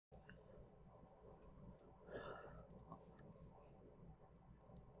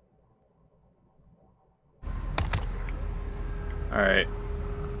Alright.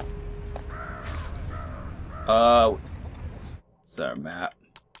 What's our map?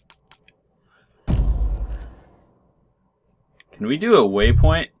 Can we do a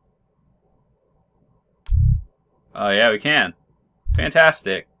waypoint? Oh yeah, we can.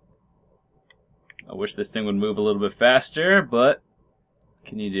 Fantastic. I wish this thing would move a little bit faster, but what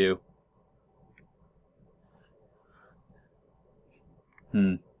can you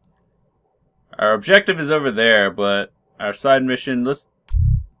do? Our objective is over there, but our side mission,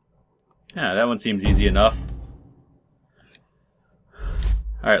 yeah, that one seems easy enough.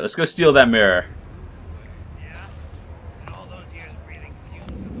 Alright, let's go steal that mirror.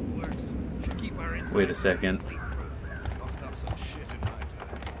 Wait a second.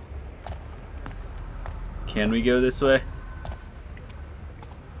 Can we go this way?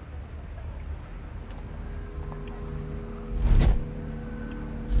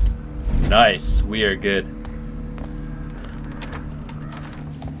 Nice, we are good.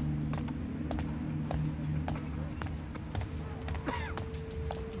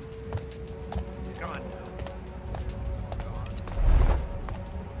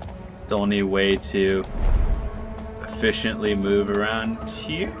 Still need a way to efficiently move around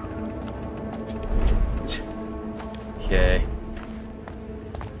here. Okay.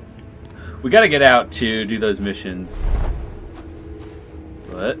 We gotta get out to do those missions.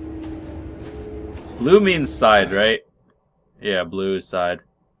 What? Blue means side, right? Yeah, blue is side.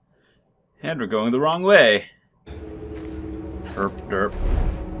 And we're going the wrong way. Derp, derp.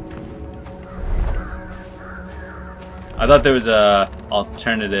 I thought there was a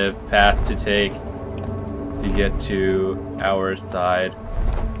alternative path to take to get to our side.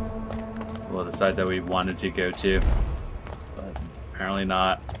 Well, the side that we wanted to go to. But apparently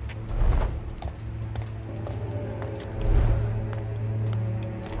not.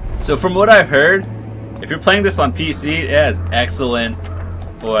 So from what I've heard, if you're playing this on PC, it has excellent,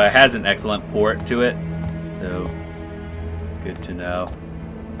 well, it has an excellent port to it. So, good to know.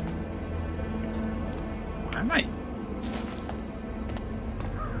 I might.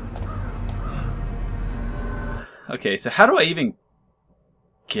 Okay, so how do I even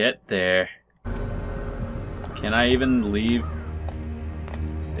get there? Can I even leave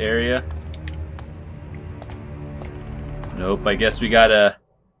this area? Nope, I guess we gotta...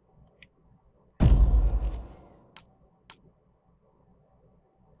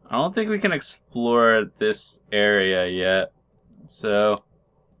 I don't think we can explore this area yet. So,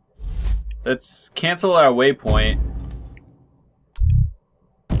 let's cancel our waypoint.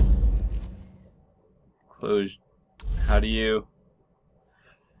 Close. How do you...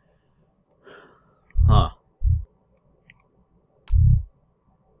 Huh.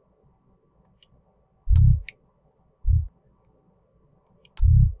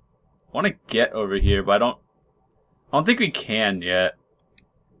 I want to get over here, but I don't think we can yet.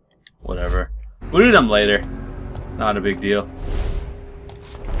 Whatever. We'll do them later. It's not a big deal.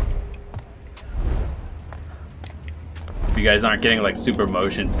 If you guys aren't getting like super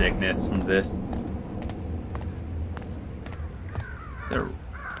motion sickness from this.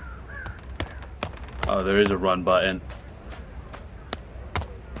 Oh, there is a run button.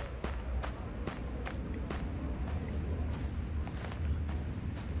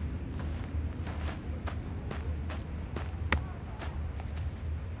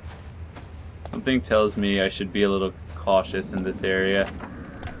 Something tells me I should be a little cautious in this area.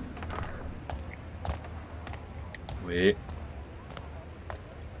 Wait.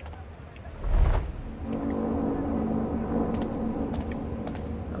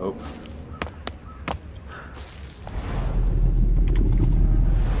 Nope.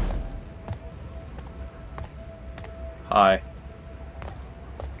 Hi.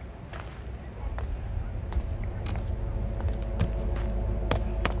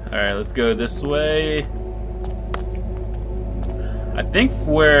 Alright, let's go this way. I think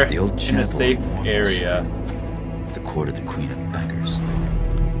we're in a safe area. The court of the Queen of Beggars.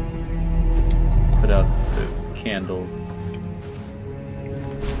 Let's put out those candles.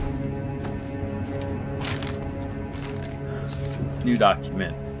 New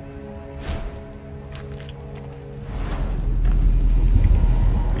document.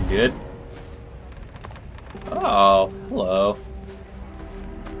 We good? Oh, hello.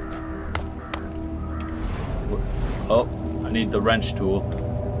 Oh, I need the wrench tool.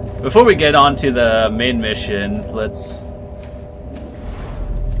 Before we get on to the main mission, let's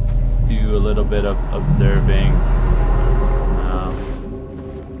do a little bit of observing.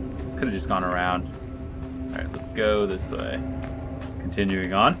 Could have just gone around. Alright, let's go this way.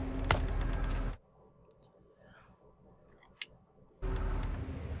 Continuing on.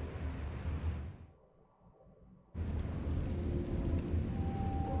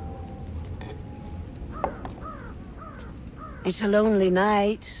 It's a lonely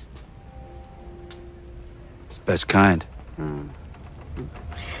night. It's the best kind.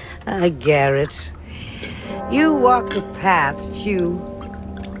 Garrett. You walk a path few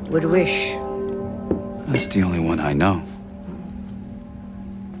would wish. That's the only one I know.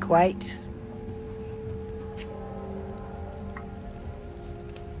 Quite.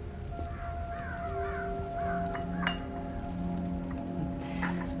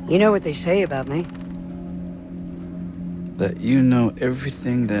 You know what they say about me? That you know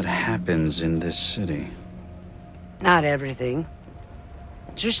everything that happens in this city. Not everything.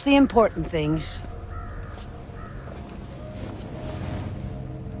 Just the important things.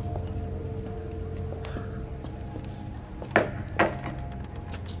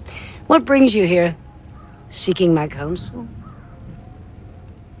 What brings you here? Seeking my counsel?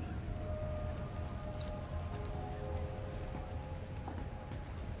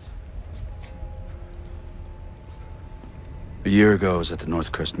 A year ago, I was at the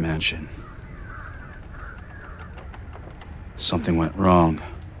Northcrest Mansion. Something went wrong.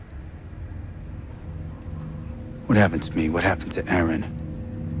 What happened to me? What happened to Aaron?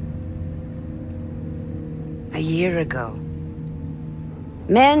 A year ago.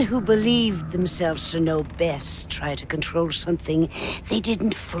 Men who believed themselves to know best try to control something they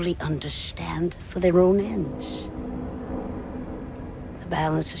didn't fully understand for their own ends. The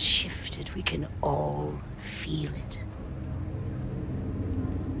balance has shifted. We can all feel it.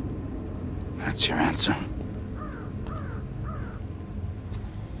 That's your answer.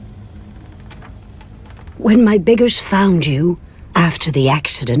 When my beggars found you after the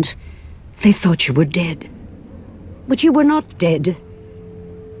accident, they thought you were dead. But you were not dead.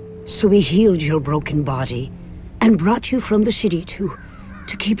 So we healed your broken body and brought you from the city to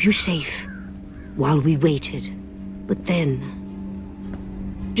keep you safe while we waited. But then,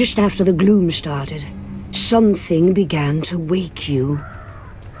 just after the gloom started, something began to wake you.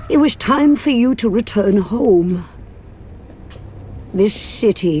 It was time for you to return home. This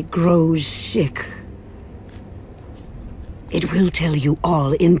city grows sick. It will tell you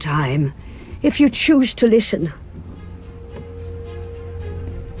all in time, if you choose to listen.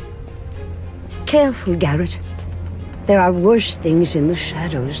 Careful, Garrett. There are worse things in the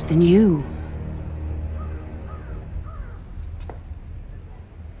shadows than you.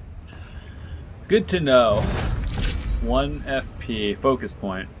 Good to know. 1 FP. Focus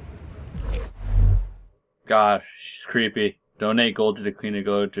point. God, she's creepy. Donate gold to the Queen of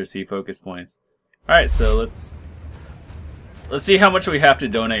Gold to receive focus points. Alright, so let's see how much we have to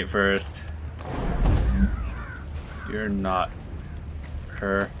donate first. You're not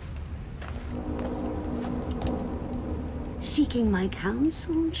her. Seeking my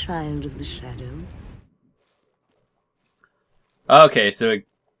counsel, child of the shadow. Okay, so it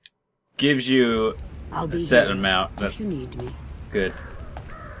gives you I'll be a set here amount. if That's you need me. good.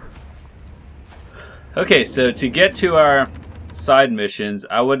 Okay, so to get to our side missions,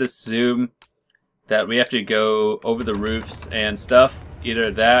 I would assume that we have to go over the roofs and stuff.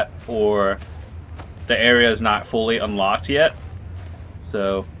 Either that or the area is not fully unlocked yet.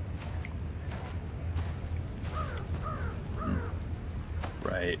 So,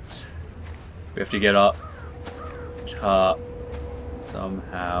 right. We have to get up top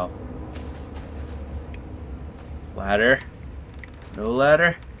somehow. Ladder? No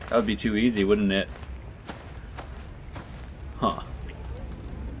ladder? That would be too easy, wouldn't it? Huh.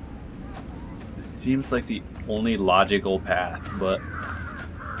 This seems like the only logical path, but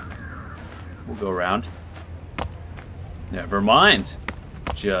we'll go around. Never mind.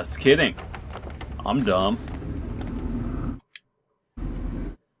 Just kidding. I'm dumb.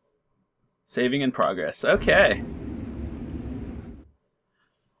 Saving in progress. Okay.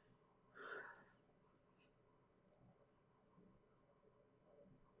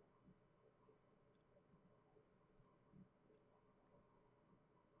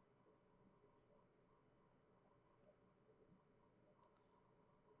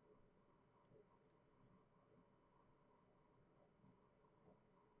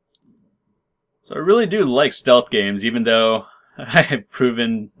 So I really do like stealth games, even though I have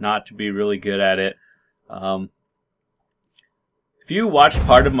proven not to be really good at it. If you watched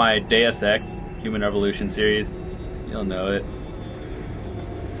part of my Deus Ex Human Revolution series, you'll know it.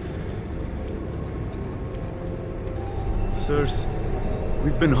 Sirs,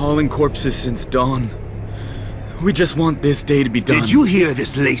 we've been hauling corpses since dawn. We just want this day to be done. Did you hear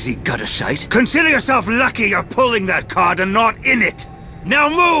this lazy gutter shite? Consider yourself lucky you're pulling that card and not in it! Now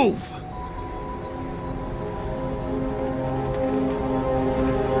move!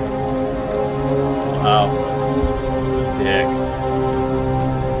 Wow. Dick.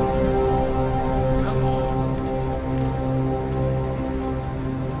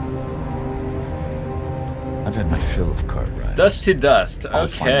 I've had my fill of cart rides. Dust to dust. I'll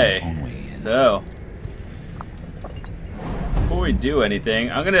find my Okay, own way in. so before we do anything,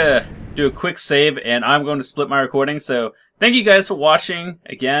 I'm gonna do a quick save, and I'm going to split my recording. So thank you guys for watching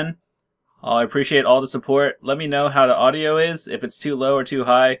again. I appreciate all the support. Let me know how the audio is, if it's too low or too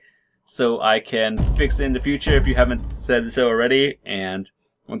high, so I can fix it in the future if you haven't said so already. And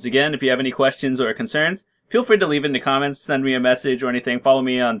once again, if you have any questions or concerns, feel free to leave it in the comments, send me a message or anything. Follow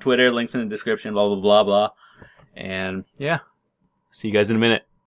me on Twitter, links in the description, blah, blah, blah, blah. And yeah, see you guys in a minute.